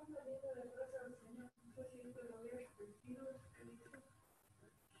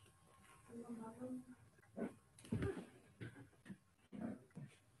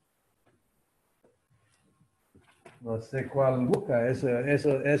 No sé cuál busca.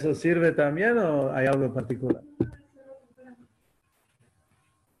 ¿Eso sirve también o hay algo en particular?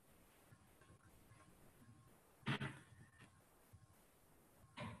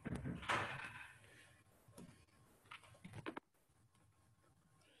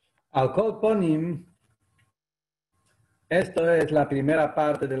 Al Kol Ponim, esto es la primera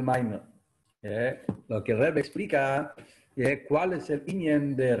parte del Maimon. Lo que Rebbe explica, ¿Cuál es el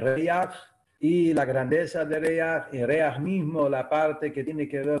inyan de Reach y la grandeza de Reach? Y Reach mismo, la parte que tiene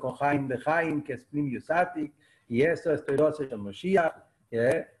que ver con Haim de Haim, que es Pnim Yusatik, y esto es Teirose de Moshiach,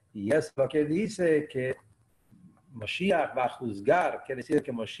 y es lo que dice que Moshiach va a juzgar, quiere decir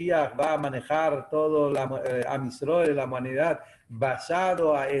que Moshiach va a manejar todo Am Yisrael, la humanidad,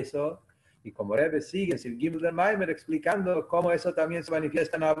 basado a eso. Y como Rebbe sigue, el Gimel de Maimer, explicando cómo eso también se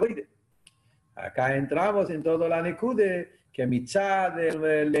manifiesta en Avoide. Acá entramos en todo la Nekude, que mitzá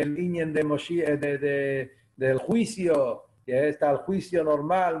del inyan de Moshiach, del juicio, que está el juicio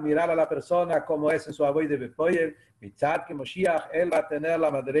normal, mirar a la persona como es en su Avoide Bepoyel, mitzad que Moshiach, él va a tener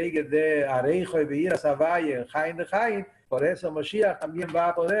la madriga de Areijo y Beir a Savalle, el Jain de Jain, por eso Moshiach también va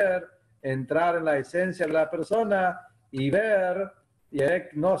a poder entrar en la esencia de la persona y ver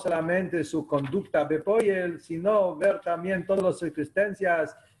no solamente su conducta Bepoyel, sino ver también todas las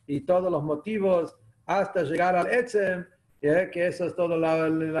circunstancias y todos los motivos hasta llegar al Etzem, que eso es todo la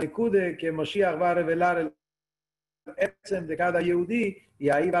Nekude, que Moshiach va a revelar el Etzem de cada Yehudí, y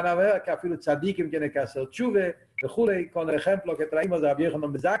ahí van a ver que afilu tzadikim tiene que hacer chuve, con el ejemplo que traímos de Rabbi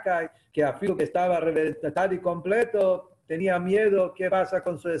Yochanan ben Zakkai, que afilu que estaba reventado y completo, tenía miedo, qué pasa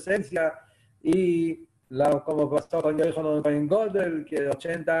con su esencia, y como pasó con Yochanan Kohen Gadol, que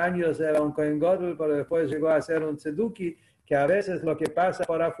 80 años era un Kohen Gadol, pero después llegó a ser un tzeduki, que a veces lo que pasa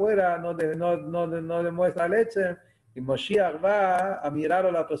por afuera no demuestra el Etzem, y Moshiach va a mirar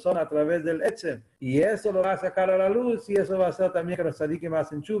a la persona a través del Etzem. Y eso lo va a sacar a la luz, y eso va a hacer también que los tzadikim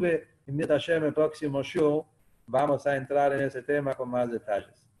hacen chuve. Y mientras Hashem, el próximo show, vamos a entrar en ese tema con más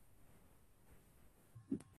detalles.